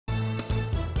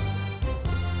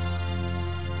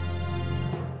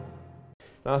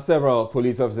Now, several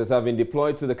police officers have been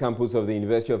deployed to the campus of the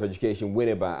University of Education,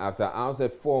 Winneba, after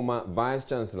outside former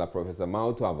Vice-Chancellor Professor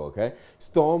Mao Avoke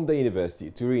stormed the university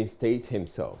to reinstate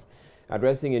himself.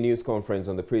 Addressing a news conference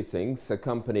on the precincts,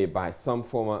 accompanied by some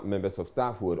former members of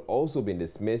staff who had also been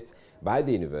dismissed by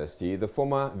the university, the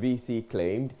former VC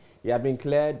claimed he had been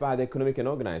cleared by the Economic and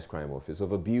Organized Crime Office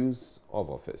of abuse of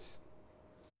office.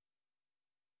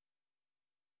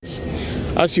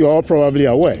 As you are all probably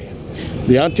aware,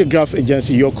 the anti-graft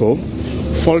agency YOCO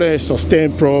followed a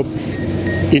sustained probe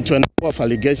into a number of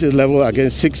allegations leveled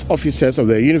against 6 officers of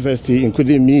the university,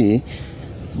 including me,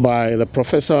 by the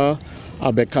Professor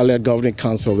Abekale Governing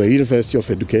Council of the University of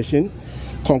Education,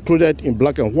 concluded in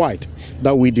black and white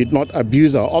that we did not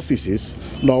abuse our offices,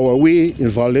 nor were we in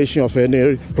violation of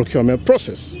any procurement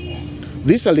process.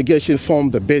 These allegations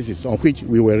formed the basis on which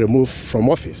we were removed from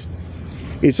office.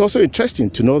 It's also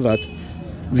interesting to know that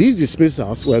these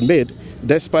dismissals were made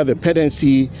despite the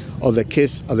pendency of the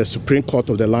case at the Supreme Court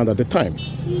of the land at the time.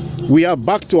 We are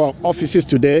back to our offices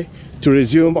today to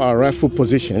resume our rightful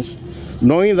positions,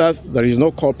 knowing that there is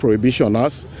no court prohibition on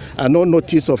us and no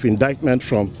notice of indictment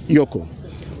from YOCO.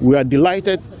 We are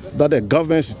delighted that the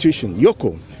government institution,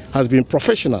 YOCO, has been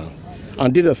professional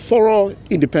and did a thorough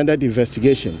independent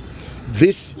investigation.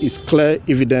 This is clear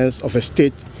evidence of a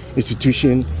state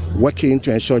institution working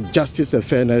to ensure justice and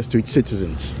fairness to its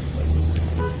citizens.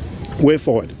 Way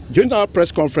forward. During our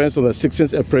press conference on the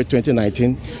 16th April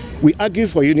 2019, we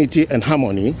argued for unity and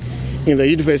harmony in the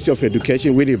University of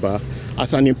Education, Winneba,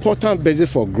 as an important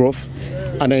basis for growth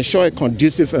and ensure a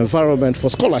conducive environment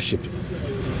for scholarship.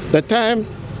 The time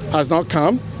has now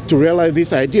come to realize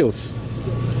these ideals.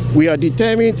 We are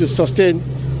determined to sustain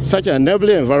such an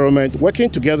enabling environment, working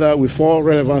together with all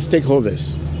relevant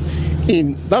stakeholders.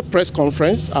 In that press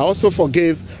conference, I also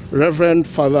forgave Reverend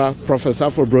Father Professor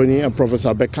Afro-Broni and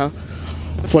Professor Becker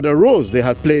for the roles they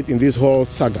had played in this whole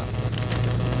saga,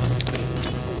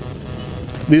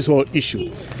 this whole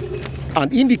issue,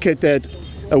 and indicated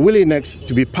a willingness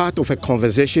to be part of a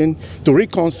conversation to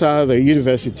reconcile the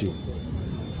university.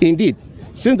 Indeed,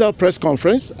 since that press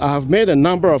conference, I have made a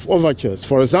number of overtures.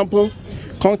 For example,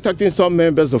 contacting some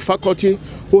members of faculty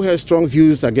who have strong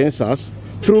views against us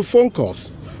through phone calls,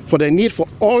 for the need for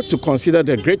all to consider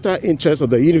the greater interest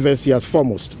of the university as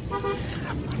foremost.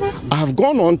 I have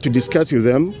gone on to discuss with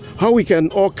them how we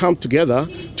can all come together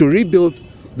to rebuild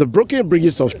the broken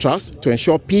bridges of trust to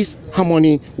ensure peace,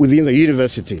 harmony within the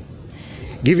university.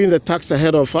 Given the task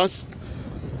ahead of us,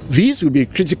 these will be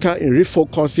critical in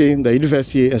refocusing the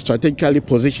university and strategically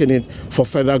positioning for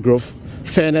further growth,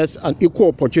 fairness, and equal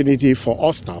opportunity for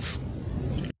all staff.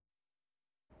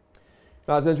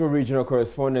 Our Central Regional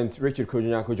Correspondent Richard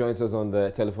Kojunyako joins us on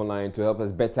the telephone line to help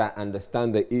us better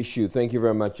understand the issue. Thank you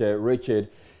very much, Richard.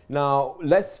 Now,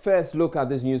 let's first look at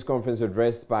this news conference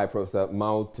addressed by Professor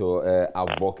Mao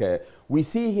Avoke. We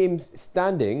see him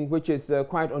standing, which is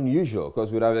quite unusual,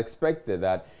 because we would have expected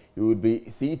that he would be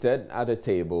seated at a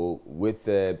table with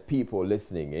people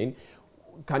listening in.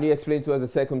 Can you explain to us the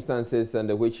circumstances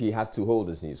under which he had to hold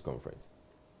this news conference?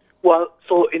 Well,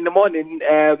 so in the morning,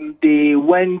 they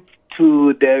went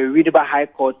to the Winneba High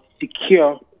Court to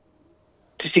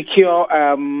secure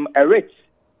a writ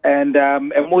and a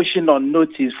motion on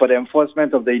notice for the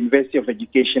enforcement of the University of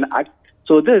Education Act.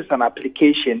 So this is an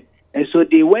application, and so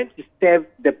they went to serve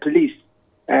the police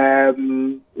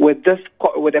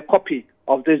with a copy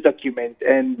of this document,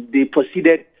 and they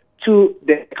proceeded to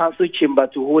the council chamber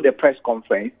to hold a press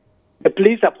conference. The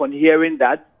police, upon hearing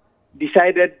that,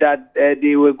 decided that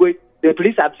the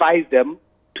police advised them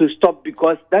to stop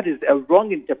because that is a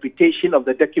wrong interpretation of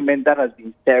the document that has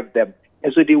been served them.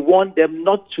 And so they warned them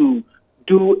not to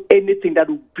do anything that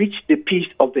would breach the peace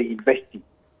of the university.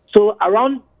 So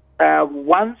around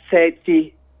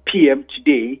 1:30 p.m.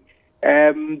 today,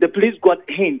 the police got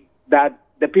hints that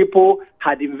the people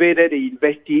had invaded the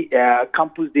university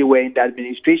campus. They were in the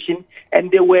administration, and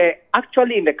they were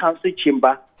actually in the council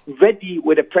chamber ready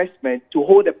with a pressman to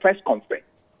hold a press conference.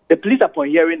 The police, upon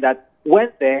hearing that,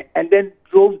 went there and then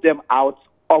drove them out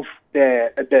of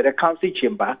the council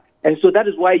chamber. And so that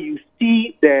is why you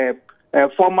see the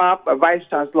former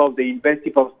Vice-Chancellor of the University,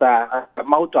 Professor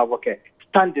Mao Avoke,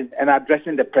 standing and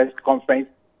addressing the press conference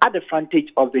at the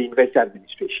frontage of the university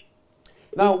administration.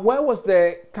 Now, where was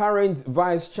the current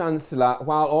Vice-Chancellor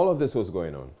while all of this was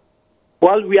going on?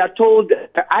 Well, we are told,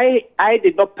 I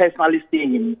did not personally see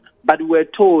him, but we were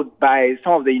told by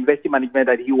some of the university management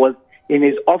that he was in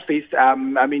his office,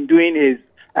 doing his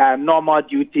normal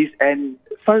duties. And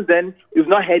since then, we've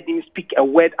not heard him speak a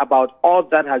word about all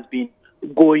that has been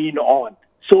going on.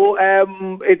 So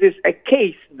it is a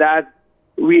case that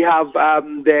we have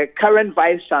the current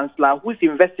Vice Chancellor, whose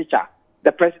investiture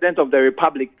the President of the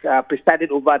Republic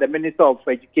presided over, the Minister of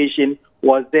Education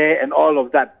was there, and all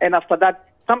of that. And after that,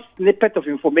 some snippet of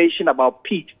information about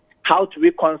Pete, how to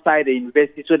reconcile the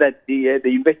university so that the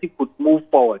university could move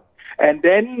forward. And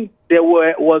then there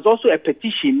was also a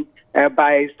petition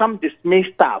by some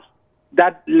dismissed staff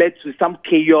that led to some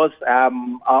chaos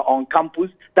on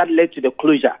campus that led to the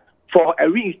closure for a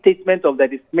reinstatement of the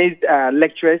dismissed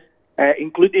lecturers,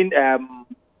 including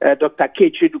Dr.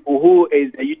 K. Chiduku, who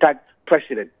is the UTAG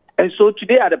president. And so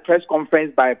today at the press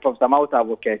conference by Professor Mauta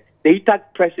Avoke, the UTAG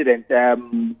president,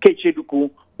 K. Chiduku,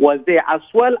 was there, as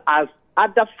well as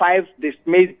other 5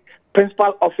 dismissed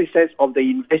principal officers of the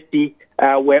university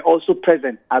were also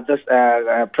present at this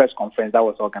press conference that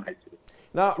was organized.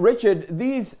 Now, Richard,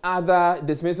 these other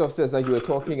dismissed officers that you were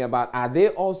talking about, are they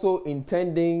also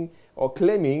intending or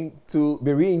claiming to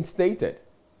be reinstated?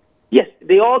 Yes,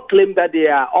 they all claim that they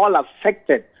are all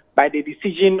affected by the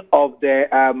decision of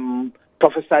the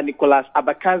Professor Nicholas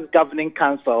Abakan's governing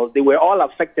council. They were all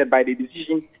affected by the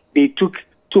decision they took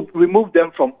to remove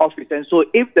them from office. And so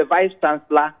if the Vice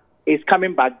Chancellor is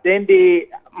coming back, then they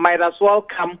might as well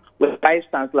come with Vice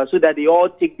Chancellor so that they all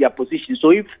take their position. So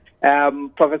if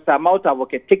Professor Mauta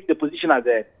Avoke takes the position as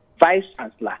a Vice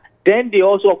Chancellor, then they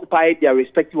also occupy their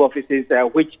respective offices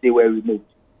which they were removed.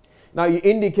 Now, you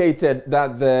indicated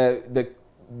that the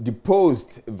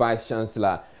deposed Vice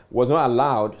Chancellor was not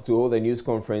allowed to hold a news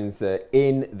conference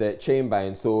in the chamber,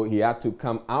 and so he had to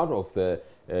come out of the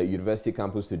university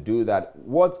campus to do that.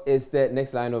 What is the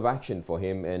next line of action for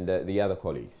him and the other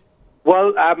colleagues?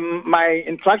 Well, my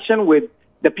interaction with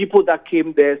the people that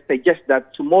came there suggests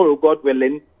that tomorrow, God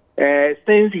willing,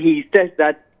 since he says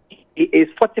that he is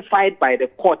fortified by the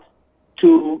court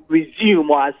to resume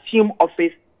or assume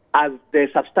office as the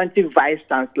substantive Vice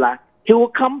Chancellor, he will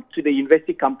come to the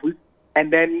university campus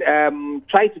and then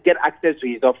try to get access to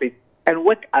his office and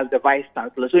work as the Vice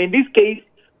Chancellor. So in this case,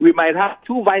 we might have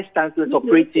 2 Vice Chancellors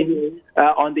operating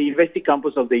on the university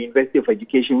campus of the University of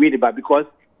Education, Winneba, because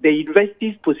the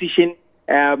university's position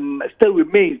still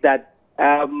remains that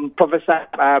Professor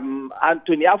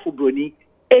Anthony Afubroni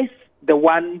is the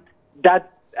one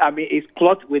that is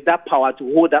clothed with that power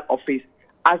to hold that office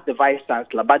as the Vice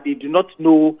Chancellor. But they do not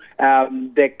know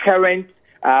the current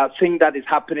thing that is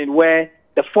happening where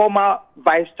the former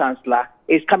Vice Chancellor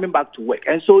is coming back to work.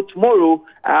 And so tomorrow,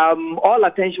 all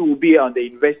attention will be on the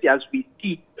university as we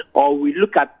see or we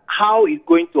look at how it's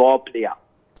going to all play out.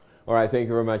 All right, thank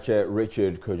you very much,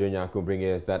 Richard Kojo-Nyarko,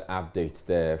 bringing us that update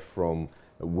there from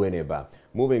Winneba.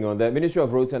 Moving on, the Ministry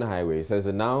of Roads and Highways has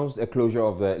announced a closure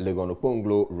of the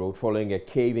Legon-Okponglo Road following a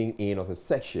caving in of a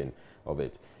section of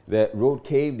it. The road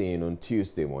caved in on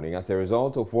Tuesday morning as a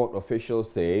result of what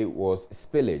officials say was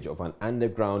spillage of an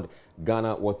underground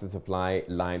Ghana water supply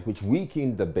line which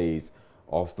weakened the base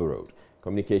of the road.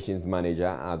 Communications manager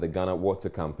at the Ghana Water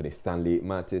Company, Stanley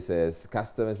Mate, says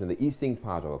customers in the eastern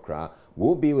part of Accra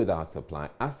will be without supply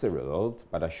as a result,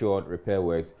 but assured repair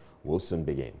works will soon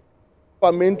begin.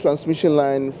 Our main transmission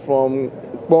line from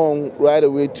Bong right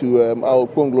away to our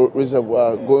Okponglo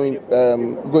Reservoir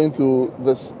going through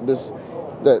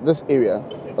this area.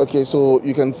 Okay, so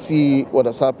you can see what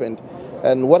has happened.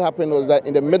 And what happened was that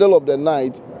in the middle of the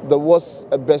night, there was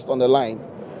a burst on the line.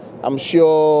 I'm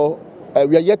sure,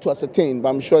 we are yet to ascertain, but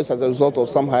I'm sure it's as a result of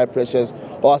some high pressures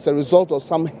or as a result of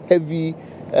some heavy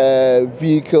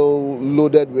vehicle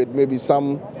loaded with maybe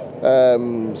some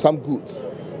goods.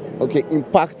 Okay,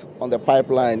 impact on the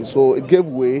pipeline. So it gave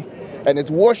way and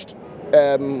it washed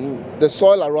the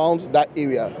soil around that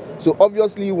area. So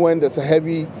obviously when there's a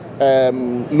heavy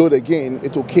load again,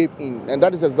 it will cave in. And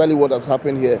that is exactly what has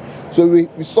happened here. So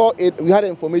we saw it, we had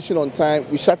information on time,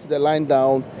 we shut the line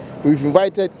down. We've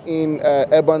invited in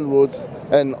urban roads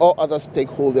and all other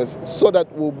stakeholders so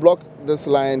that we'll block this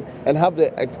line and have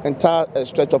the entire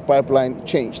stretch of pipeline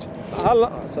changed. How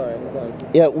long? Sorry.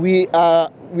 Yeah, we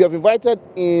have invited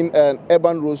in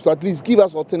urban roads to at least give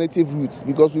us alternative routes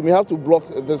because we may have to block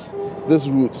this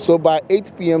route. So by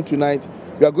 8 p.m. tonight,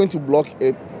 we are going to block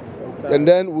it. And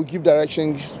then we'll give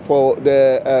directions for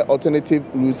the alternative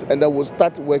routes, and then we'll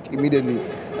start work immediately.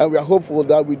 And we are hopeful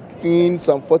that within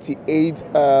some 48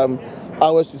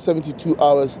 hours to 72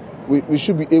 hours, we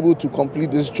should be able to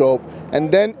complete this job.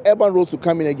 And then urban roads will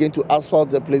come in again to asphalt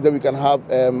the place that we can have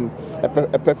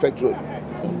a perfect road.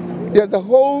 Yes, the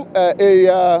whole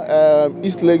area,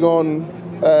 East Legon,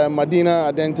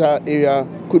 Medina, Adenta area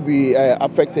could be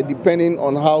affected depending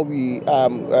on how we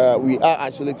are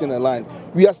isolating the line.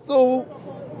 We are still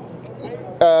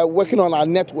working on our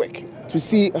network to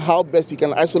see how best we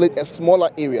can isolate a smaller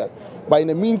area. But in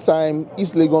the meantime,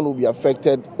 East Legon will be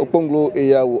affected, Okponglo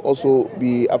area will also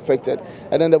be affected.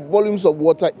 And then the volumes of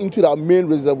water into our main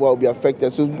reservoir will be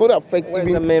affected. So it's going to affect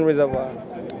Where's the main reservoir?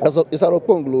 It's at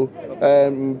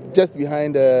Okponglo, just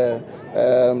behind the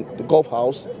Golf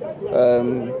House.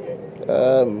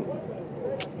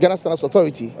 Ghana Standards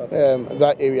Authority,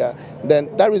 that area.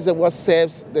 Then that reservoir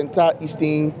serves the entire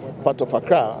eastern part of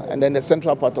Accra and then the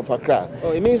central part of Accra.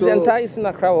 Oh, it means the entire eastern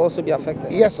Accra will also be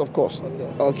affected? Yes, of course.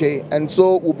 Okay. And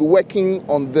so we'll be working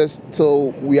on this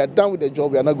till we are done with the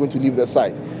job. We are not going to leave the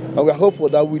site. And we are hopeful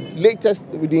that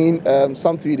within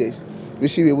some 3 days, we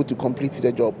should be able to complete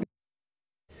the job.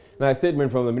 Now, a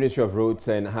statement from the Ministry of Roads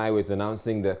and Highways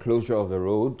announcing the closure of the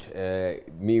road,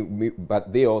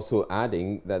 but they also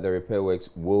adding that the repair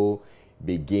works will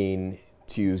begin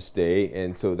Tuesday.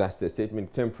 And so that's the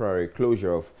statement. Temporary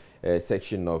closure of a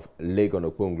section of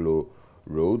Legon-Okponglo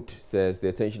Road, says the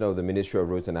attention of the Ministry of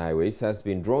Roads and Highways has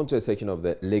been drawn to a section of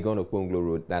the Legon-Okponglo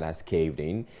Road that has caved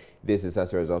in. This is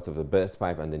as a result of the burst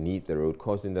pipe underneath the road,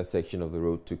 causing that section of the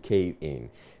road to cave in.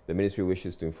 The ministry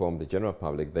wishes to inform the general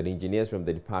public that engineers from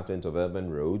the Department of Urban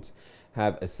Roads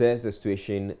have assessed the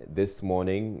situation this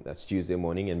morning, that's Tuesday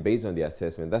morning, and based on the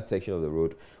assessment, that section of the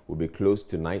road will be closed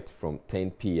tonight from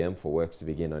 10 p.m. for works to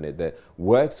begin on it. The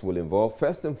works will involve,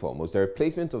 first and foremost, the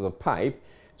replacement of the pipe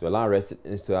to allow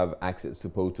residents to have access to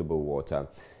potable water.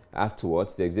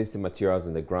 Afterwards, the existing materials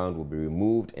in the ground will be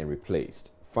removed and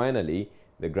replaced. Finally,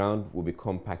 the ground will be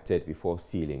compacted before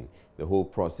sealing. The whole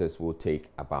process will take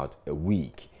about a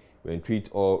week. We entreat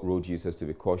all road users to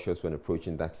be cautious when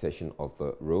approaching that section of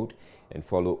the road and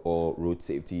follow all road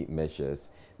safety measures.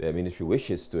 The ministry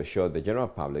wishes to assure the general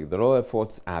public that all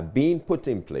efforts are being put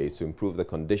in place to improve the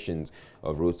conditions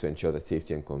of roads to ensure the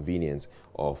safety and convenience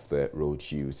of the road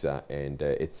user. And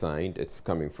it's signed, it's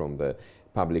coming from the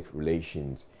Public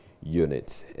Relations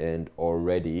Unit. And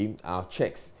already our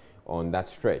checks on that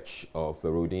stretch of the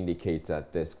road indicate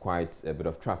that there's quite a bit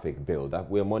of traffic build-up.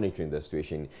 We're monitoring the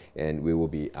situation and we will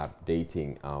be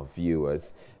updating our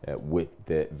viewers with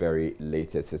the very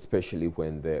latest, especially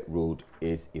when the road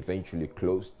is eventually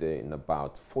closed in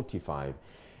about 45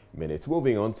 minutes.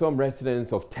 Moving on, some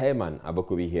residents of Taiman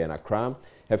Abokobi here in Accra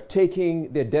have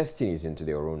taken their destinies into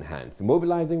their own hands,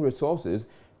 mobilizing resources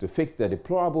to fix the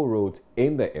deplorable roads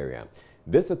in the area.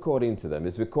 This, according to them,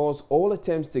 is because all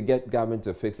attempts to get government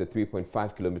to fix a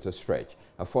 3.5-kilometer stretch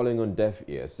are falling on deaf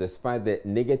ears, despite the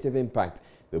negative impact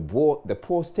the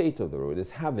poor state of the road is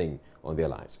having on their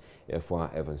lives.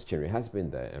 F1 Evans Cherry has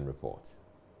been there and reports.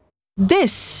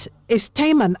 This is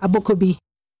Taiman Abokobi,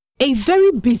 a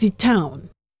very busy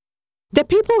town. The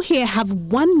people here have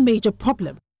one major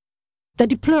problem: the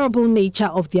deplorable nature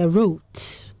of their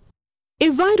roads. A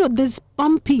ride on this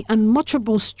bumpy and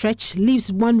unmotorable stretch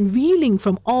leaves one reeling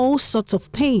from all sorts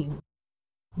of pain.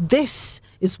 This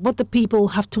is what the people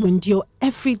have to endure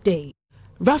every day.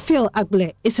 Raphael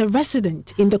Agle is a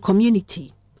resident in the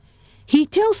community. He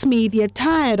tells me they are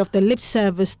tired of the lip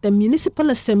service the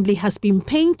municipal assembly has been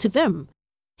paying to them,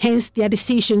 hence their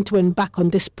decision to embark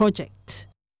on this project.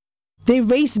 They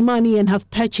raised money and have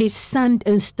purchased sand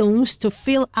and stones to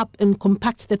fill up and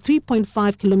compact the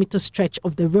 3.5-kilometer stretch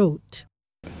of the road.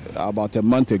 About a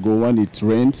month ago, when it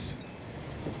rained,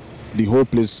 the whole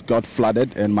place got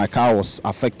flooded and my car was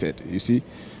affected, you see.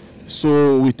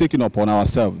 So we're taking upon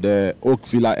ourselves the Oak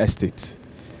Villa Estate.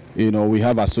 You know, we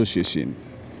have association.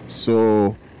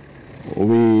 So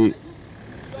we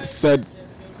said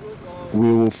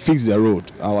we will fix the road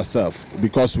ourselves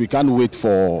because we can't wait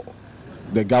for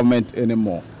the government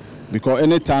anymore. Because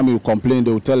anytime you complain,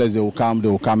 they will tell us they will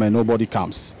come, and nobody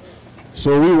comes.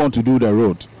 So we want to do the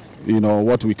road. You know,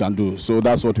 what we can do. So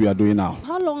that's what we are doing now.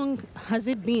 How long has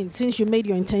it been since you made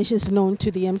your intentions known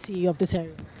to the MCE of this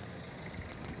area?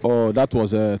 Oh, that was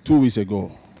 2 weeks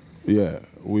ago. Yeah,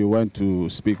 we went to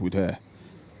speak with her.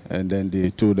 And then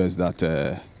they told us that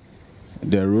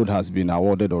the road has been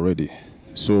awarded already.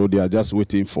 So they are just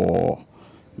waiting for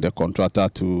the contractor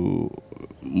to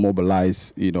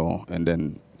mobilize, you know, and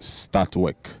then start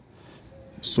work.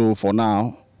 So for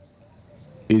now,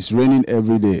 it's raining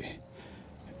every day.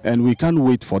 And we can't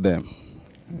wait for them.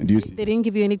 Do you see? They didn't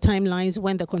give you any timelines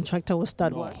when the contractor will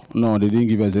start work? No, they didn't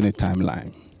give us any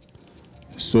timeline.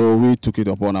 So we took it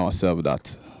upon ourselves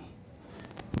that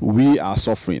we are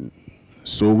suffering,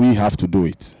 so we have to do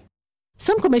it.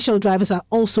 Some commercial drivers are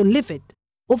also livid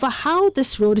over how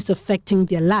this road is affecting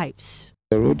their lives.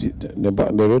 The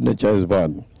road nature is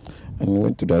bad. And we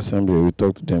went to the assembly, we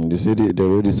talked to them. They said the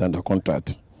road is under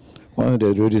contract. Once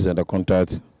the road is under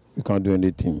contract, we can't do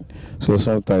anything. So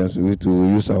sometimes we have to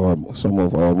use some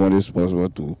of our money responsible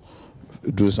to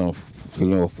do some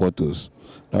filling of photos.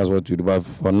 That's what we do. But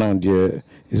for now, dear,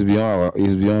 it's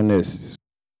beyond us.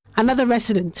 Another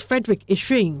resident, Frederick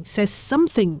Ishring, says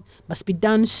something must be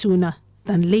done sooner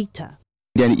than later.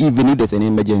 Then even if there's an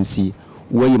emergency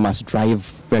where you must drive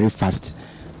very fast,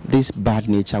 this bad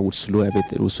nature would slow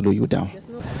everything, will slow you down.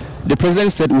 The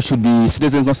president said we should be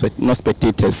citizens, not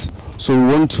spectators. So we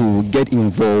want to get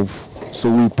involved. So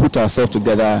we put ourselves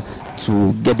together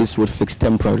to get this road fixed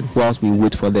temporarily whilst we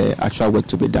wait for the actual work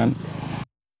to be done.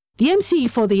 The MCE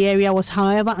for the area was,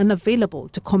 however, unavailable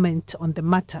to comment on the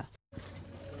matter.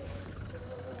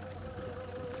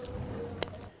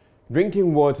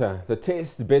 Drinking water, the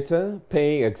taste bitter,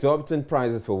 paying exorbitant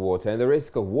prices for water, and the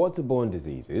risk of waterborne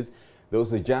diseases,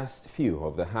 those are just few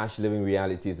of the harsh living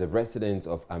realities that residents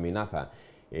of Aminapa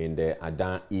in the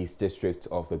Adan East district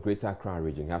of the Greater Accra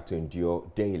region have to endure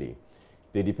daily.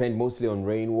 They depend mostly on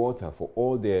rainwater for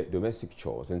all their domestic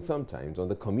chores and sometimes on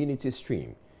the community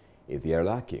stream if they are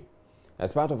lucky.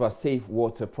 As part of our Safe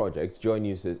Water project, Joy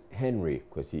News' Henry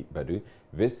Kwesi Badu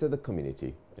visited the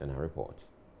community and our report.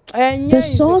 The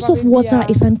source of water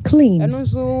is unclean.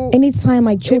 Anytime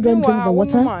my children drink the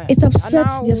water, it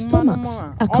upsets their stomachs,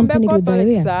 accompanied with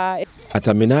diarrhea. At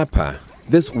Aminapa,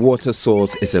 this water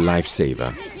source is a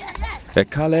lifesaver. A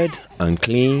colored,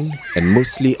 unclean, and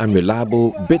mostly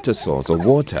unreliable bitter source of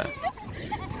water.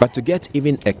 But to get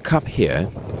even a cup here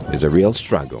is a real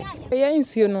struggle.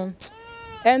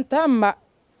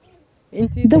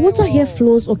 The water here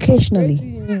flows occasionally.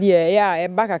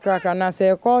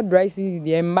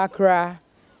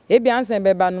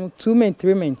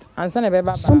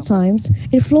 Sometimes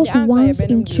it flows once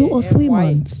in 2 or 3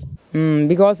 months.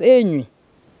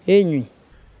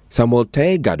 Samuel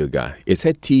Tay Gaduga is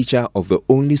head teacher of the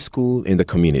only school in the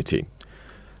community.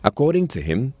 According to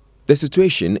him, the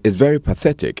situation is very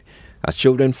pathetic as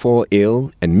children fall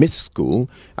ill and miss school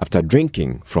after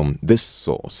drinking from this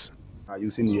source.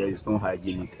 Using here is not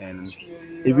hygienic, and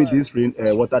even this rain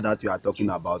water that you are talking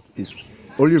about is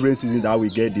only rain season that we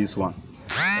get this one.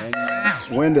 And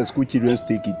when the school children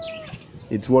take it,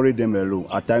 it worries them a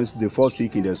lot. At times they fall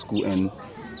sick in the school, and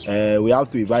we have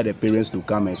to invite the parents to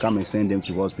come and send them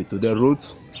to hospital. The road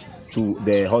to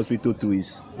the hospital too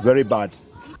is very bad.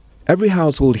 Every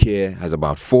household here has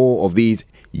about 4 of these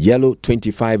yellow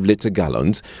 25-litre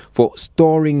gallons for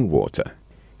storing water.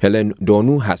 Helen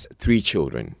Donu has 3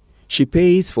 children. She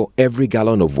pays for every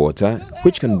gallon of water,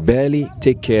 which can barely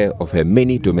take care of her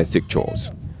many domestic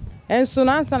chores. We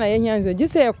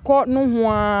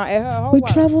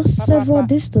travel several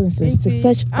distances to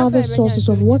fetch other sources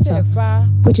of water,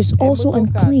 which is also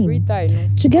unclean.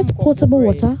 To get potable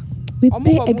water, we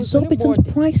pay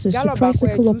exorbitant prices to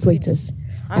tricycle operators.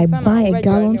 I buy a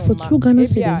gallon for 2 Ghana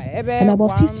cedis and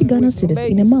about 50 Ghana cedis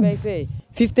in a month.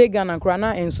 50 Ghana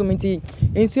krana and sumiti.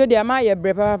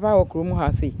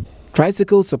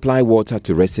 Tricycles supply water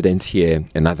to residents here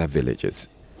and other villages.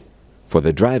 For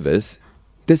the drivers,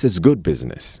 this is good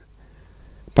business.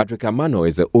 Patrick Amano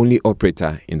is the only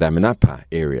operator in the Aminapa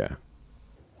area.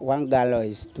 1 gallon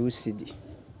is 2 cedi.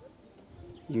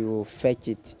 You fetch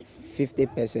it 50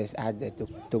 pesos at the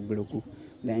Togloku,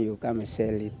 then you come and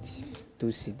sell it 2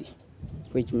 cedi,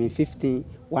 which means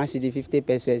 1 cedi 50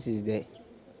 pesos is the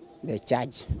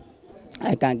charge.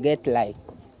 I can get like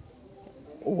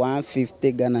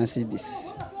 150 Ghana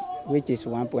cedis, which is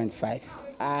 1.5.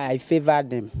 I favor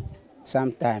them.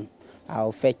 Sometime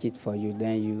I'll fetch it for you,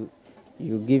 then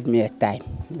you give me a time,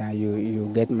 then you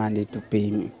get money to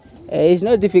pay me. It's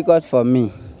not difficult for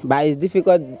me, but it's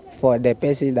difficult for the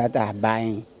person that are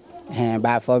buying.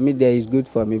 But for me, that is good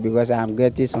for me because I'm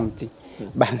getting something.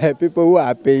 But the people who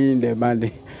are paying the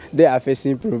money, they are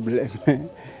facing problem.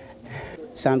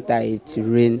 Sometimes it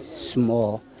rains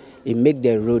small, it make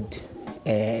the road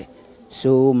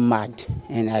so mad,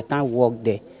 and I can't walk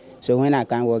there. So when I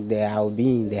can't walk there, I'll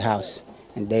be in the house,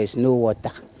 and there is no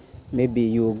water. Maybe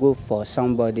you go for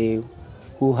somebody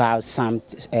who has some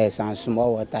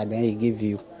small water, then he give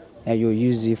you, and you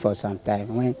use it for some time.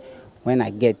 When I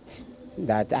get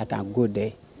that, I can go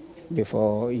there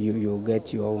before you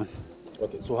get your own.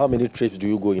 Okay. So how many trips do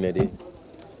you go in a day?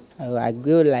 I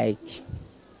go like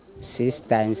 6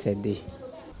 times a day.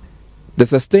 The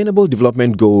Sustainable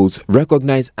Development Goals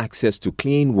recognize access to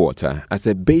clean water as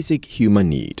a basic human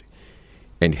need.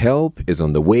 And help is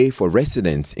on the way for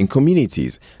residents in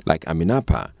communities like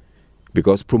Aminapa,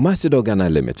 because Promasidor Ghana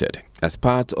Limited, as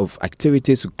part of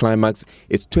activities to climax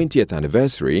its 20th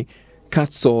anniversary,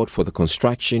 cut salt for the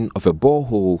construction of a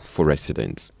borehole for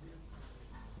residents.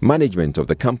 Management of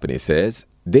the company says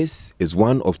this is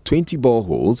one of 20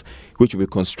 boreholes which will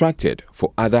be constructed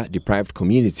for other deprived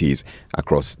communities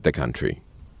across the country.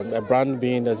 A brand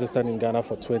being existent in Ghana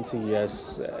for 20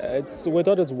 years, we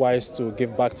thought it's wise to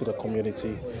give back to the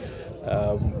community.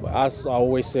 As I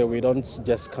always say, we are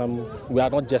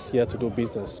not just here to do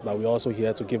business, but we're also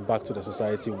here to give back to the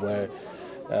society where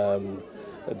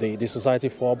the society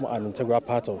form an integral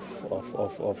part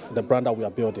of the brand that we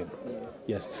are building.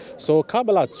 Yes. So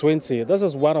Karbala 20, this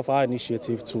is one of our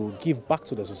initiatives to give back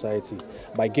to the society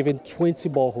by giving 20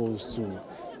 boreholes to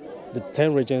the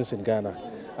 10 regions in Ghana.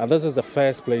 And this is the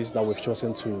first place that we've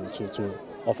chosen to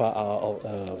offer our...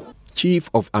 Chief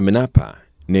of Aminapa,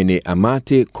 Nene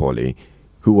Amate Kole,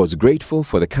 who was grateful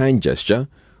for the kind gesture,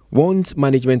 wants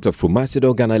management of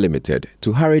Promasidor Ghana Limited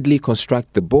to hurriedly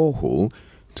construct the borehole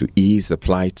to ease the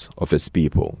plight of its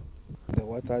people. The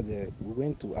water there, we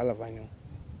went to Alavanyo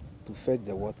to fetch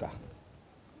the water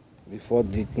before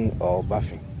drinking or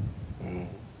bathing.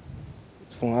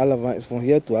 From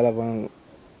here to Alavanyo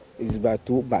is by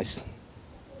 2 bars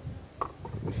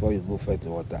before you go fetch the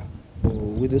water. So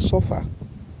with the sofa,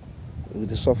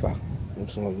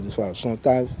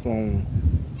 sometimes from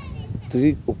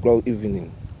 3 o'clock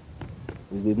evening,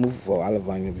 we will move for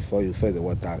Alavanyo. Before you fetch the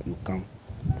water, you come.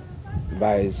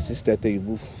 By 6:30, you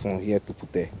move from here to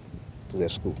Pute, to the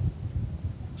school.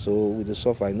 So with the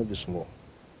sofa, it will be small.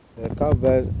 The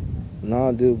cowbell,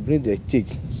 now they bring the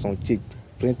change, some change,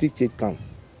 plenty change come.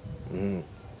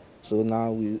 So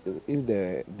now, if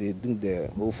they do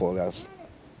the hole for us,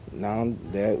 now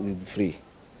they will be free.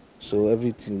 So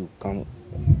everything will come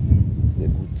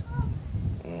good,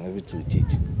 everything will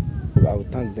change. So I will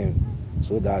thank them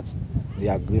so that they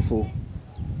are grateful.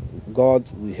 God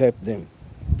will help them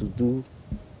to do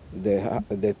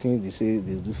the thing they say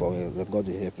they do for us. God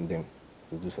will help them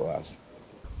to do for us.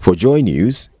 For Joy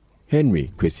News,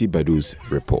 Henry Kwesi Badu's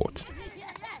report.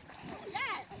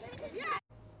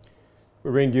 We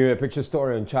bring you a picture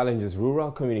story on challenges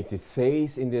rural communities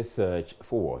face in their search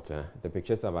for water. The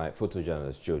pictures are by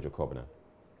photojournalist Jojo Kobna.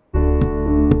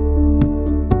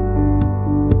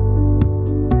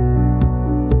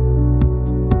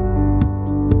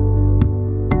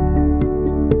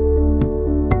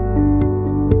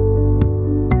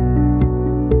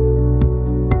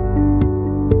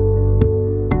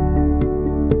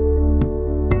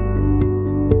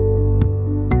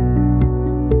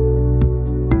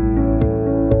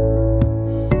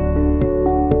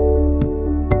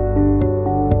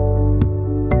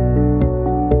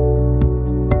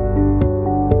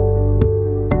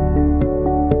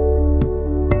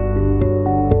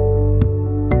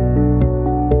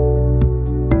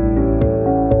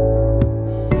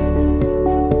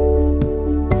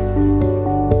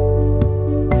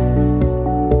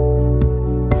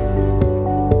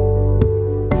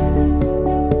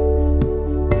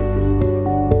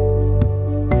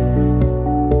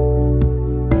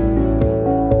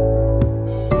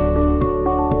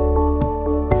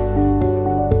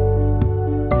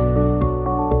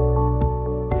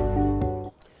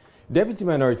 Deputy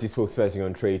Minority Spokesperson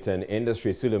on Trade and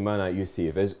Industry, Sulemana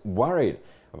Yusuf, is worried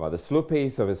about the slow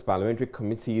pace of his parliamentary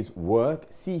committee's work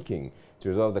seeking to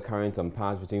resolve the current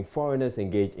impasse between foreigners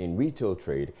engaged in retail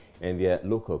trade and their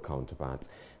local counterparts.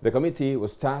 The committee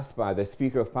was tasked by the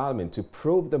Speaker of Parliament to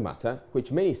probe the matter,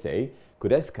 which many say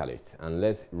could escalate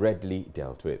unless readily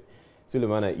dealt with.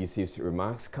 Sulemana Yusuf's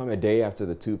remarks come a day after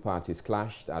the two parties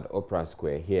clashed at Opera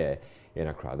Square here in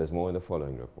Accra. There's more in the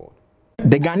following report.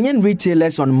 The Ghanaian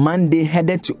retailers on Monday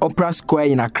headed to Opera Square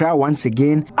in Accra once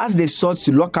again as they sought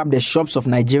to lock up the shops of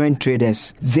Nigerian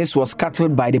traders. This was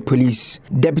scuttled by the police.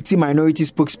 Deputy Minority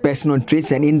Spokesperson on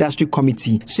Trade and Industry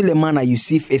Committee, Sulemana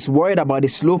Yusuf, is worried about the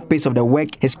slow pace of the work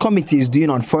his committee is doing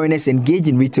on foreigners engaged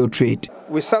in retail trade.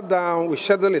 We sat down, we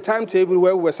scheduled a timetable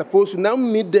where we were supposed to now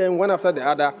meet them one after the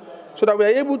other so that we are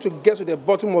able to get to the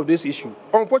bottom of this issue.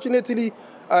 Unfortunately,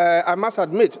 I must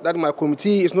admit that my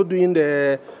committee is not doing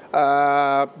the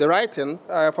right thing.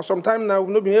 For some time now,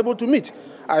 we've not been able to meet.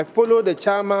 I follow the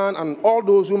chairman and all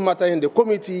those who matter in the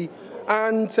committee,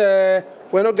 and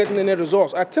we're not getting any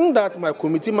results. I think that my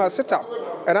committee must set up,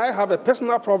 and I have a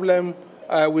personal problem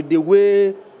with the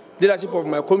way leadership of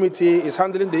my committee is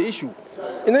handling the issue.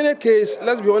 In any case,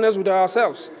 let's be honest with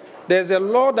ourselves. There's a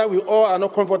law that we all are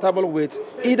not comfortable with,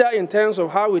 either in terms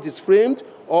of how it is framed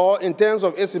or in terms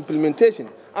of its implementation.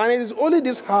 And it is only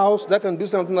this House that can do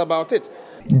something about it.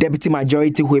 Deputy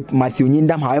Majority Whip Matthew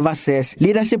Nyindam, however, says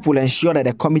leadership will ensure that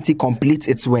the committee completes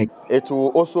its work. It will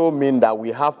also mean that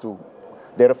we have to,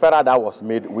 the referral that was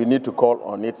made, we need to call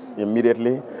on it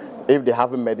immediately. If they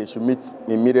haven't made it, should meet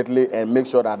immediately and make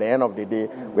sure that at the end of the day,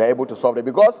 we are able to solve it.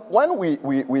 Because when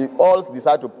we all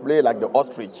decide to play like the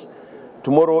ostrich,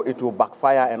 tomorrow it will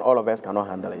backfire and all of us cannot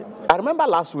handle it. I remember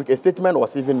last week a statement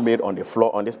was even made on the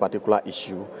floor on this particular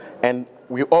issue, and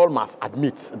we all must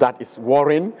admit that it's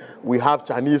worrying. We have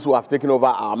Chinese who have taken over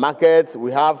our markets,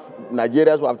 we have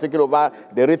Nigerians who have taken over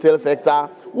the retail sector,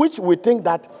 which we think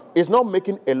that is not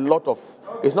making a lot of,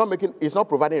 it's not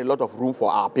providing a lot of room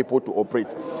for our people to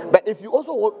operate. But if you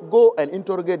also go and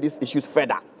interrogate these issues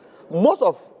further, most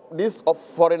of these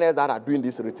foreigners that are doing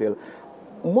this retail,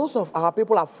 most of our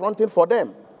people are fronting for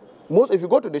them. If you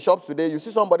go to the shops today, you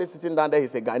see somebody sitting down there,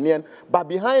 he's a Ghanaian, but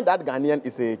behind that Ghanaian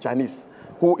is a Chinese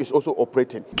who is also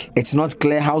operating. It's not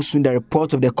clear how soon the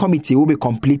report of the committee will be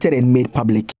completed and made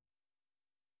public.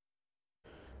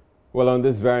 Well, on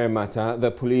this very matter, the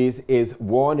police is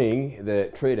warning the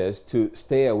traders to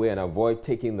stay away and avoid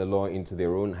taking the law into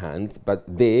their own hands. But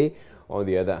they, on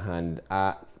the other hand,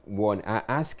 are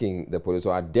asking the police,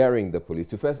 or are daring the police,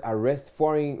 to first arrest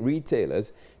foreign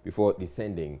retailers before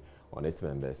descending on its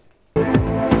members.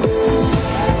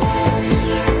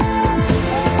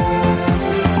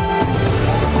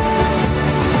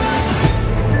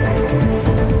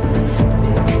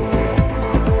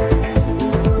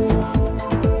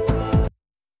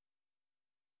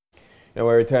 Now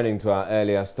we're returning to our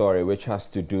earlier story, which has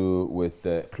to do with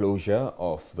the closure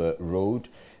of the road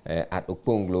at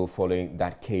Okponglo following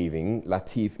that caving.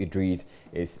 Latif Idris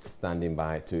is standing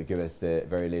by to give us the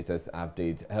very latest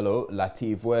update. Hello,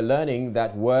 Latif. We're learning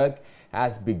that work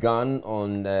has begun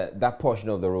on that portion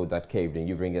of the road that caved in.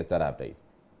 You bring us that update.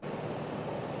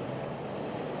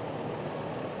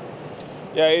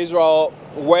 Yeah, Israel,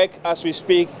 work as we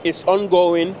speak is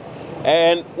ongoing,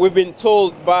 and we've been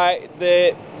told by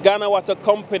the Ghana Water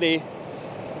Company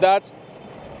that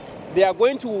they are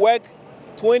going to work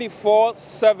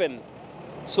 24/7.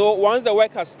 So once the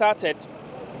work has started,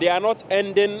 they are not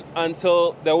ending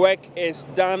until the work is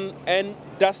done and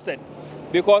dusted.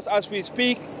 Because as we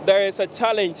speak, there is a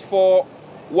challenge for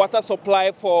water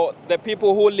supply for the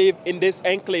people who live in this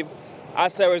enclave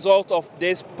as a result of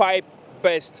this pipe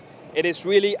burst. It is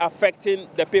really affecting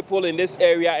the people in this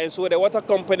area, and so the water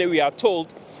company, we are told,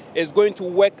 is going to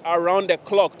work around the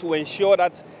clock to ensure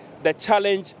that the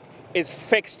challenge is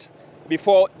fixed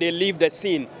before they leave the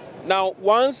scene. Now,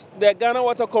 once the Ghana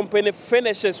Water Company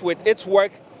finishes with its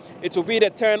work, it will be the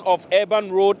turn of Urban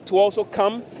Road to also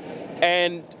come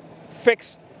and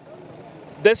fix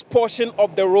this portion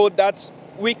of the road that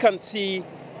we can see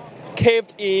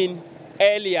caved in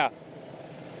earlier.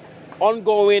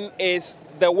 Ongoing is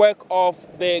the work of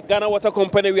the Ghana Water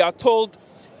Company. We are told,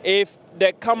 if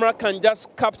the camera can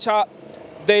just capture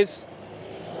this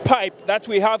pipe that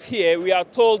we have here, we are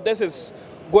told this is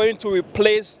going to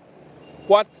replace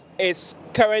what is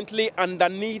currently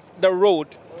underneath the road.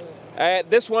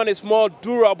 This one is more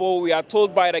durable, we are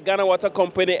told by the Ghana Water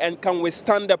Company, and can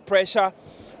withstand the pressure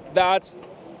that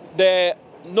the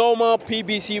normal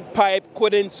PVC pipe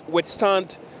couldn't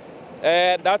withstand.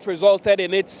 That resulted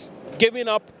in its giving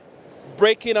up,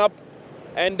 breaking up,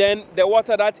 and then the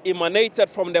water that emanated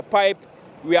from the pipe,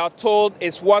 we are told,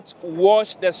 is what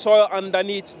washed the soil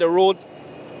underneath the road,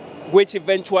 which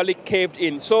eventually caved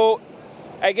in. So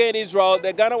again, Israel,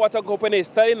 the Ghana Water Company is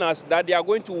telling us that they are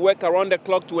going to work around the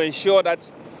clock to ensure that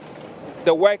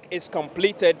the work is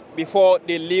completed before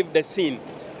they leave the scene.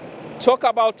 Talk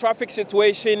about traffic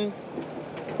situation.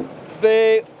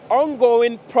 The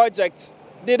ongoing project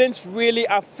didn't really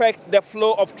affect the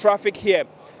flow of traffic here.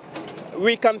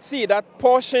 We can see that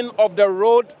portion of the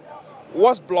road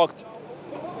was blocked,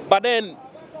 but then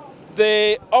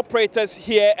the operators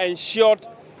here ensured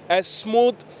a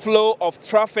smooth flow of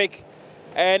traffic,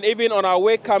 and even on our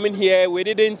way coming here, we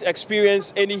didn't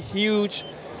experience any huge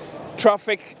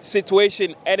traffic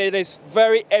situation, and it is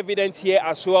very evident here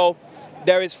as well.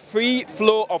 There is free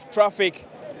flow of traffic,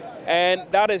 and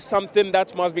that is something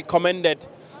that must be commended.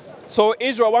 So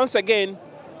Israel, once again,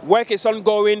 work is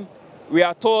ongoing. We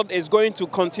are told it's going to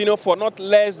continue for not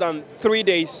less than 3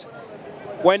 days.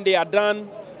 When they are done,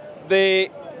 the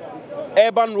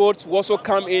urban roads will also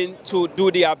come in to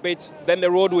do their bits. Then the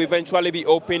road will eventually be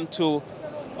open to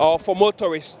for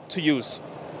motorists to use.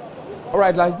 All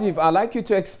right, Latif, I'd like you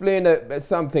to explain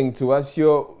something to us.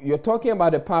 You're talking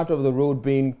about a part of the road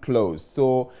being closed.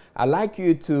 So I'd like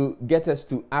you to get us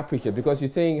to appreciate, because you're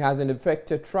saying it hasn't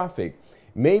affected traffic.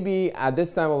 Maybe at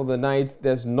this time of the night,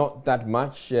 there's not that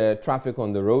much traffic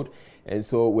on the road, and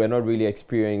so we're not really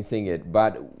experiencing it.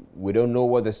 But we don't know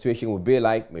what the situation will be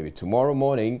like maybe tomorrow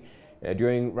morning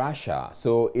during rush hour.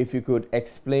 So if you could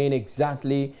explain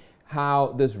exactly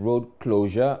how this road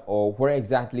closure, or where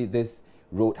exactly this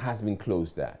road has been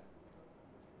closed at.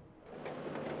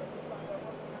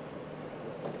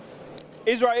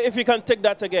 Israel, if you can take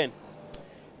that again.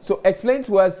 So explain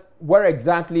to us where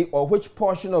exactly or which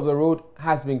portion of the road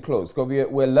has been closed, because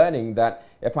we're learning that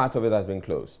a part of it has been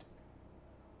closed.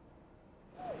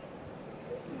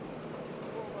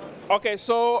 Okay,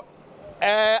 so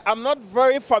I'm not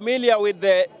very familiar with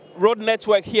the road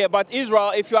network here, but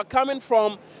Israel, if you are coming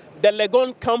from the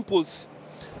Legon campus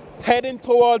heading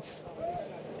towards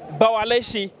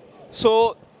Bawaleshi,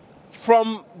 so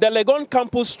from the Legon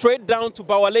campus straight down to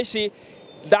Bawaleshi,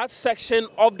 that section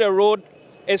of the road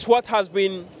is what has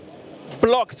been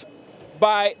blocked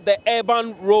by the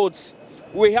urban roads.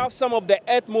 We have some of the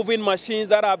earth moving machines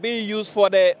that are being used for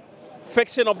the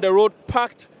fixing of the road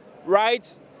parked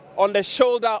right on the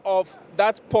shoulder of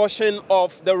that portion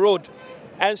of the road.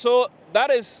 And so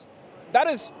that is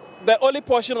the only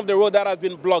portion of the road that has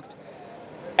been blocked.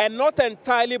 And not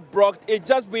entirely blocked, it's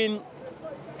just been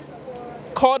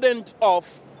cordoned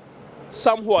off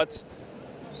somewhat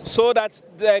so that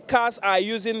the cars are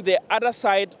using the other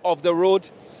side of the road,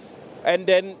 and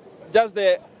then just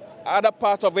the other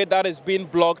part of it that is being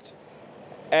blocked.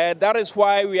 That is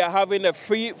why we are having a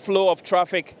free flow of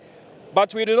traffic.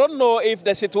 But we do not know if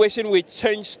the situation will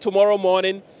change tomorrow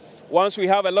morning once we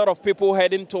have a lot of people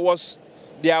heading towards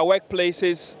their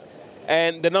workplaces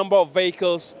and the number of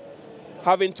vehicles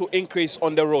having to increase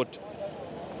on the road.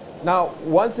 Now,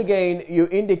 once again, you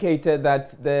indicated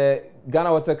that the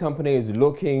Ghana Water Company is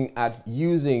looking at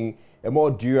using a more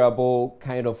durable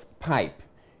kind of pipe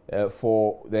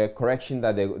for the correction,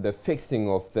 that the fixing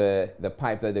of the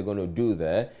pipe that they're going to do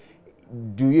there.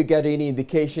 Do you get any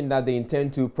indication that they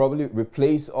intend to probably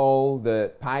replace all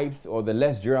the pipes or the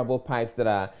less durable pipes that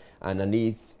are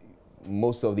underneath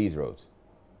most of these roads?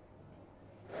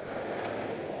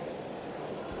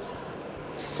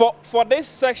 For this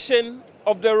section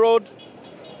of the road,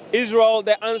 Israel,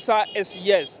 the answer is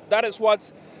yes. That is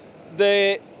what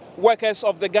the workers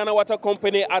of the Ghana Water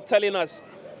Company are telling us.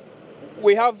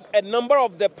 We have a number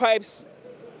of the pipes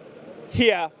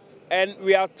here, and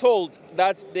we are told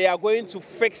that they are going to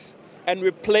fix and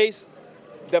replace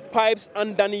the pipes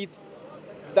underneath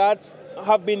that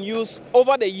have been used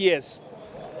over the years.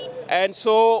 And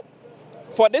so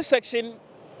for this section,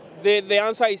 the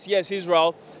answer is yes,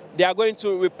 Israel. They are going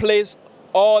to replace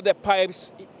all the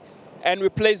pipes and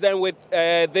replace them with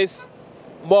this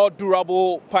more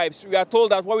durable pipes. We are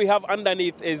told that what we have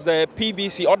underneath is the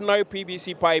PVC, ordinary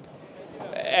PVC pipe.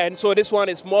 And so this one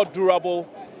is more durable.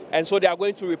 And so they are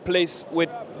going to replace with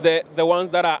the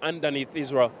ones that are underneath,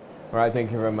 Israel. All right, thank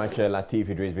you very much, Latif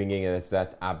Idris, bringing us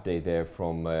that update there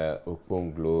from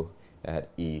Okponglo at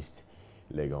East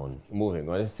Legon. Moving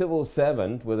on, a civil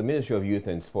servant with the Ministry of Youth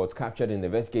and Sports captured an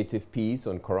investigative piece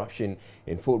on corruption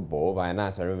in football by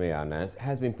Anas Arime Anas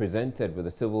has been presented with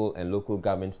the Civil and Local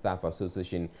Government Staff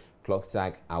Association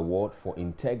CLOGSAG Award for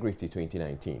Integrity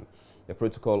 2019. The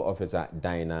protocol officer,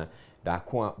 Dinah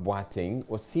Dakwa Boateng,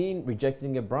 was seen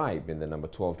rejecting a bribe in the number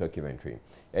 12 documentary.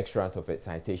 Extracts of a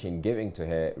citation given to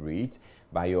her read,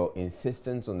 "By your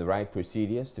insistence on the right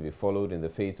procedures to be followed in the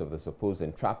face of the supposed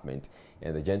entrapment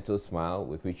and the gentle smile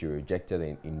with which you rejected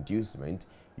the inducement,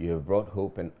 you have brought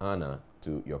hope and honor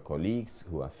to your colleagues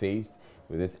who are faced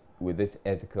with this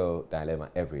ethical dilemma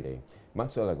every day."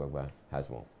 Maxwell Agbagba has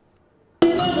more.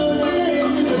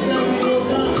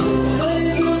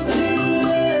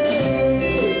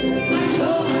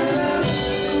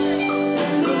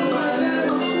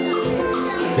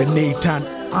 The Nathan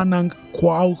Anang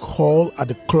Kwao Hall at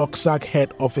the CLOGSAG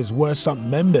head office, where some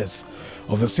members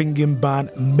of the singing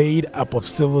band made up of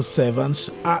civil servants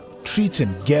are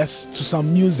treating guests to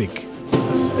some music.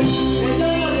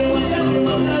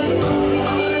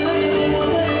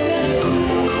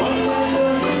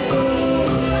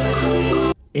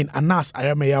 In Anas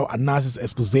Aramayao Anas's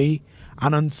expose,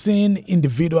 an unseen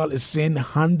individual is seen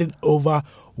handing over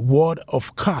wad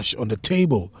of cash on the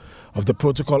table of the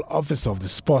protocol officer of the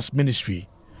sports ministry.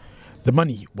 The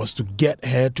money was to get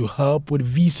her to help with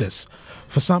visas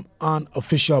for some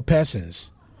unofficial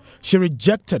persons. She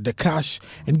rejected the cash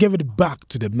and gave it back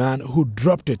to the man who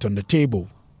dropped it on the table.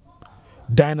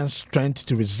 Dinah's strength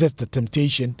to resist the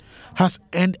temptation has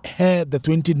earned her the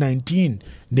 2019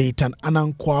 Nathan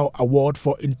Anang Kwao Award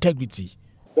for Integrity.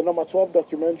 The number 12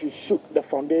 documentary shook the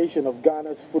foundation of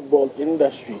Ghana's football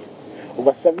industry.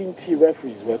 Over 70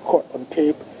 referees were caught on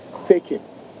tape taking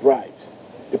bribes.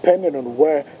 Depending on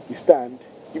where you stand,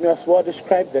 you may as well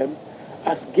describe them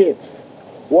as gifts.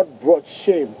 What brought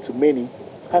shame to many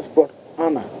has brought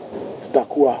honor to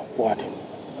Dakwa Boateng.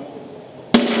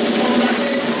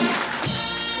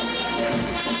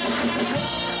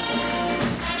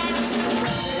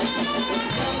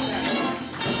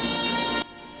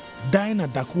 Dinah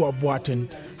Dakwa Boateng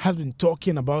has been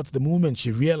talking about the moment she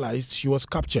realized she was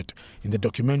captured in the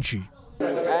documentary.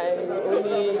 I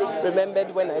only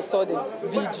remembered when I saw the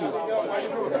video,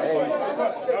 and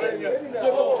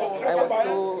I was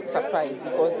so surprised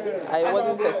because I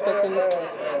wasn't expecting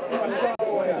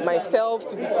myself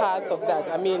to be part of that.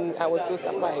 I mean, I was so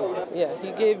surprised. Yeah,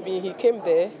 he came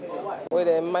there with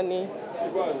the money,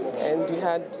 and we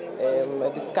had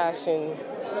a discussion,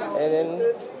 and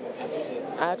then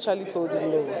I actually told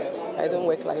him, no, I don't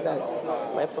work like that.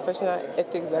 My professional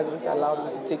ethics doesn't allow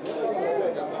me to take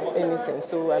anything.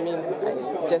 So, I mean,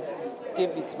 I just gave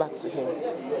it back to him.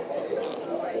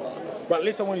 But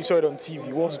later when you saw it on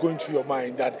TV, what was going through your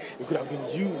mind that it could have been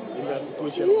you in that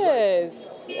situation?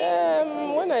 Yes.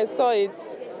 When I saw it,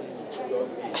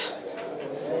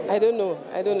 I don't know.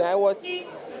 I was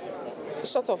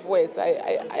short of words.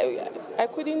 I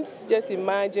couldn't just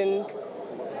imagine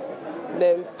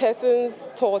the person's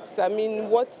thoughts. I mean,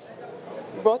 what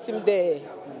brought him there?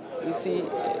 You see,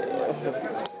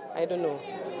 I don't know.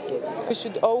 We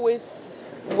should always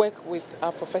work with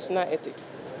our professional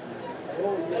ethics.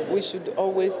 We should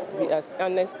always be as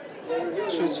honest,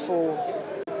 truthful,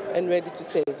 and ready to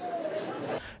serve.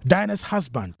 Dinah's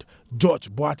husband, George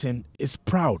Boateng, is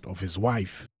proud of his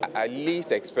wife. I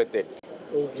least expected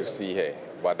to see her,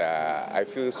 but I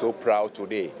feel so proud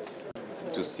today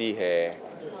to see her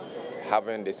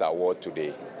having this award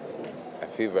today. I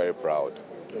feel very proud.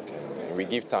 And we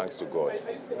give thanks to God.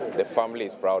 The family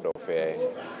is proud of her.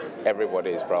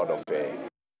 Everybody is proud of her.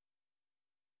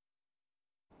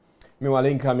 Meanwhile,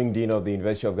 incoming Dean of the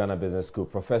University of Ghana Business School,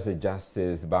 Professor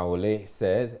Justice Bawole,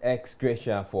 says ex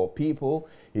gratia for people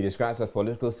he describes as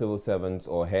political civil servants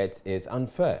or heads is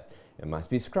unfair. It must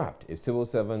be scrapped if civil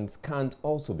servants can't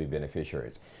also be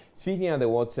beneficiaries. Speaking at the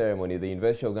award ceremony, the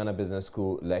University of Ghana Business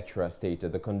School lecturer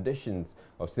stated the conditions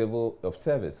of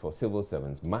service for civil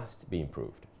servants must be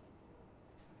improved.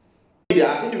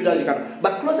 As individuals, you can,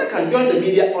 but closer can join the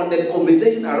media on the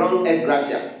conversation around ex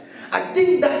gratia. I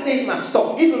think that thing must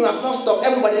stop. If it must not stop,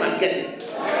 everybody must get it,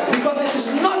 because it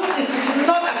is not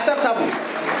acceptable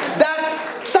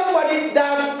that somebody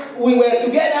that we were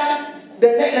together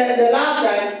the last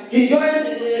time he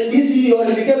joined DCE or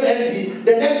he became MP,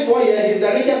 the next 4 years he's the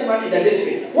richest man in the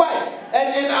district. Why?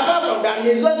 And apart from that,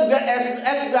 he's going to get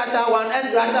ex gratia 1, ex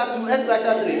gratia 2, ex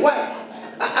gratia 3. Why?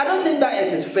 I don't think that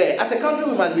it is fair. As a country,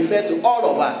 we must be fair to all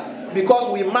of us because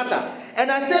we matter. And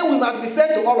I say we must be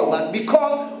fair to all of us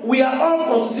because we are all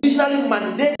constitutionally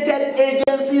mandated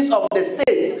agencies of the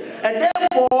state. And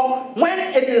therefore, when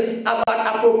it is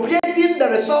about appropriating the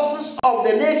resources of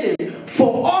the nation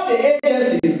for all the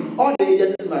agencies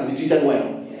must be treated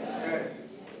well.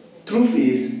 Truth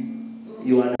is,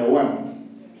 you are the one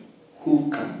who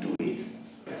can do it.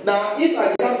 Now, if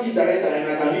I become chief director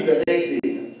and I can leave the next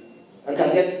day, I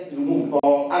can get removed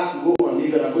or asked to go on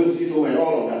leave and I'm going to sit home and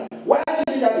all of that. Why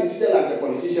shouldn't that be treated like a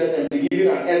politician and be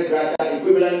given an ex gratia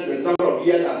equivalent to the number of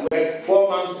years I've worked, 4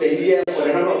 months per year for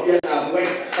the number of years I've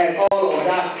worked, and all of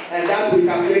that, and that will be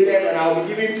calculated, and I'll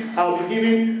be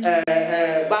giving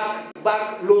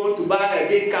back loan to buy a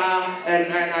big car,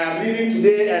 and I am leaving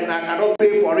today and I cannot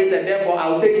pay for it, and therefore I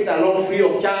will take it along free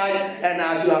of charge, and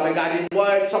as you are a garden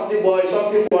boy, something boy,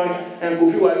 and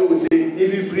Kofi Wayo will say,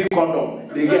 even free condom,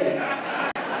 they get.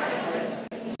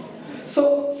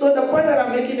 So the point that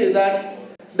I'm making is that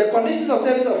the conditions of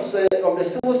service of the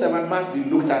civil servant must be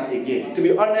looked at again. To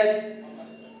be honest,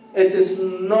 it is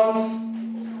not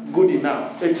good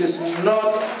enough. It is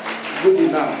not good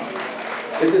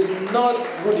enough. It is not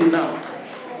good enough.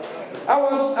 I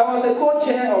was a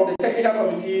co-chair of the technical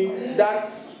committee that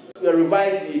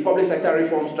revised the public sector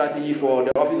reform strategy for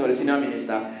the office of the senior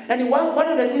minister. And one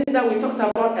of the things that we talked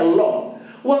about a lot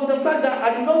was the fact that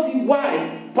I do not see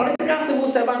why political civil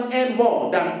servants earn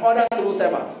more than other civil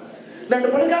servants. Then the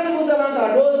political civil servants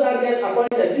are those that get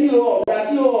appointed the CEO of that,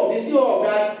 CEO of this, CEO of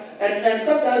that, and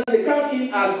sometimes they come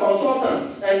in as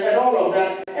consultants and all of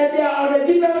that, and they are on a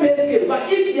different pay scale. But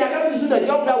if they are coming to do the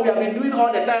job that we have been doing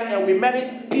all the time and we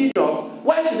merit peanuts,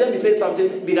 why should they be paid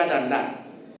something bigger than that?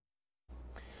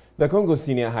 The Congo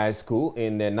Senior High School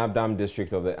in the Nabdam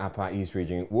district of the Upper East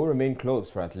region will remain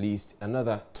closed for at least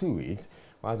another 2 weeks,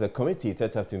 whilst the committee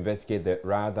set up to investigate the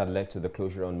riot that led to the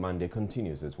closure on Monday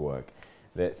continues its work.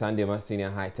 The Sandema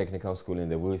Senior High Technical School in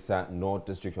the Wilsa North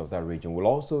district of that region will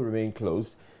also remain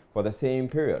closed for the same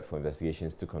period for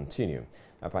investigations to continue.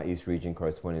 Upper East Region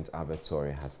correspondent Albert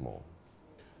Sori has more.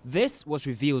 This was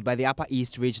revealed by the Upper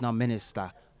East Regional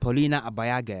Minister, Paulina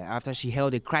Abayage, after she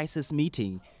held a crisis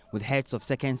meeting with heads of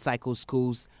second cycle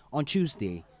schools on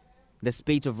Tuesday. The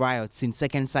spate of riots in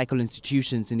second cycle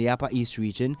institutions in the Upper East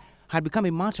region had become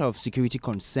a matter of security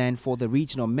concern for the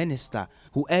regional minister,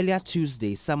 who earlier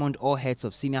Tuesday summoned all heads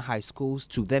of senior high schools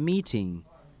to their meeting.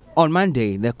 On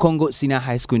Monday, the Congo Senior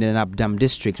High School in the Nabdam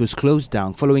district was closed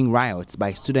down following riots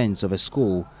by students of a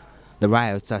school. The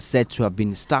riots are said to have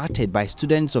been started by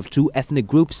students of two ethnic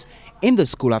groups in the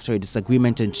school after a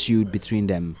disagreement ensued between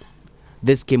them.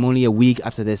 This came only a week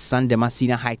after the Sandema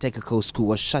Senior High Technical School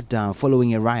was shut down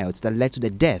following a riot that led to the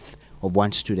death of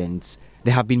one student.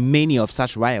 There have been many of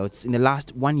such riots in the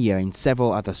last 1 year in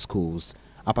several other schools.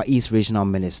 Upper East Regional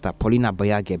Minister Paulina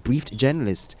Abayage briefed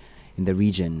journalists in the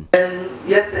region.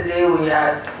 Yesterday we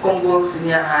had Congo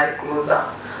Senior High closed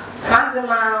down.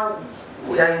 Sandema,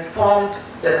 we are informed,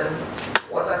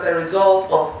 was as a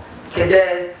result of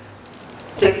cadets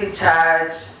taking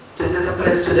charge to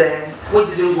discipline students, which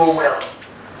didn't go well.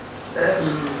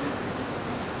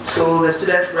 So the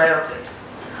students rioted.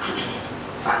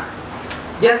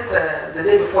 Just the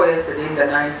day before yesterday in the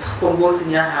night, Congo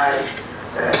Senior High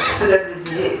students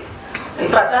misbehaved. In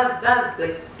fact, that's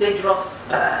the dangerous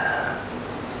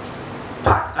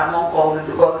part among all this,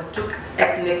 because it took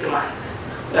ethnic lines.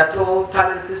 We are told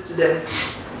talented students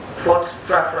fought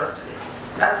Frafra students.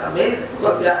 That's amazing,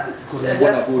 because they are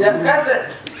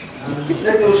cousins.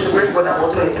 Maybe we should bring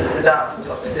Bonaboto to sit down and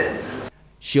talk to them.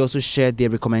 She also shared their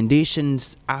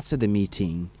recommendations after the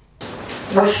meeting.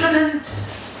 We shouldn't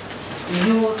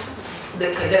use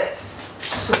the cadets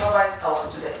to supervise our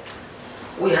students.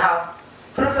 We have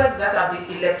prefects that have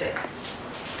been elected,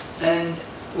 and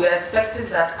we are expecting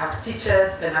that as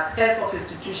teachers and as heads of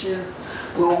institutions,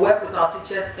 we will work with our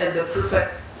teachers and the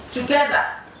prefects together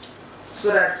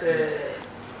so that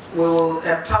we will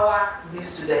empower these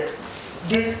students,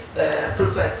 these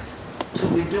prefects, to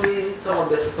be doing some of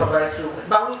the supervisory work.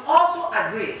 But we also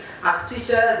agree as teachers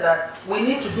that we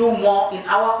need to do more in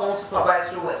our own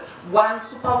supervisory work. One,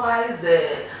 supervise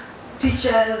the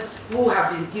teachers who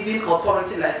have been given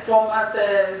authority, like form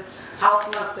masters, house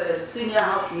masters, senior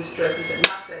house mistresses and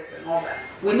masters and all that.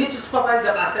 We need to supervise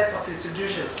them as heads of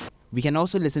institutions. We can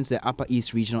also listen to the Upper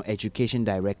East Regional Education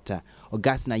Director,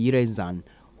 Augustina Yirenzan,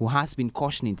 who has been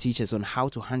cautioning teachers on how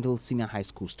to handle senior high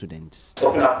school students.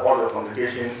 Open up all the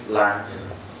communication lines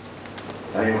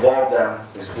and involve them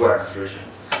in school administration.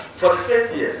 For the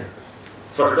first years,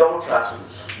 for the double track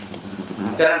schools,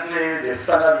 currently the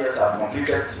final years have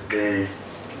completed, the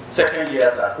second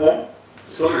years at home,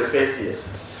 so the first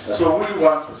years. So we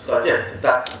want to suggest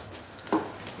that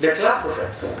the class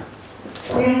prefects,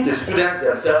 whom the students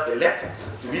themselves elected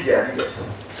to be their leaders,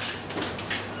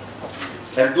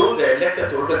 and those they elected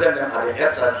to represent them at the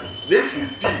SRC, they should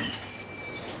be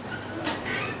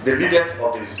the leaders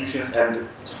of the institutions, and the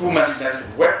school management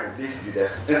should work with these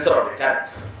leaders instead of the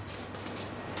cadets,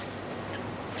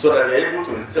 so that they are able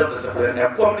to instill discipline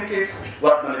and communicate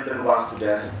what management wants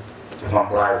students to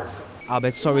comply with.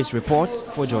 Albert Soris reports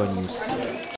for Joy News.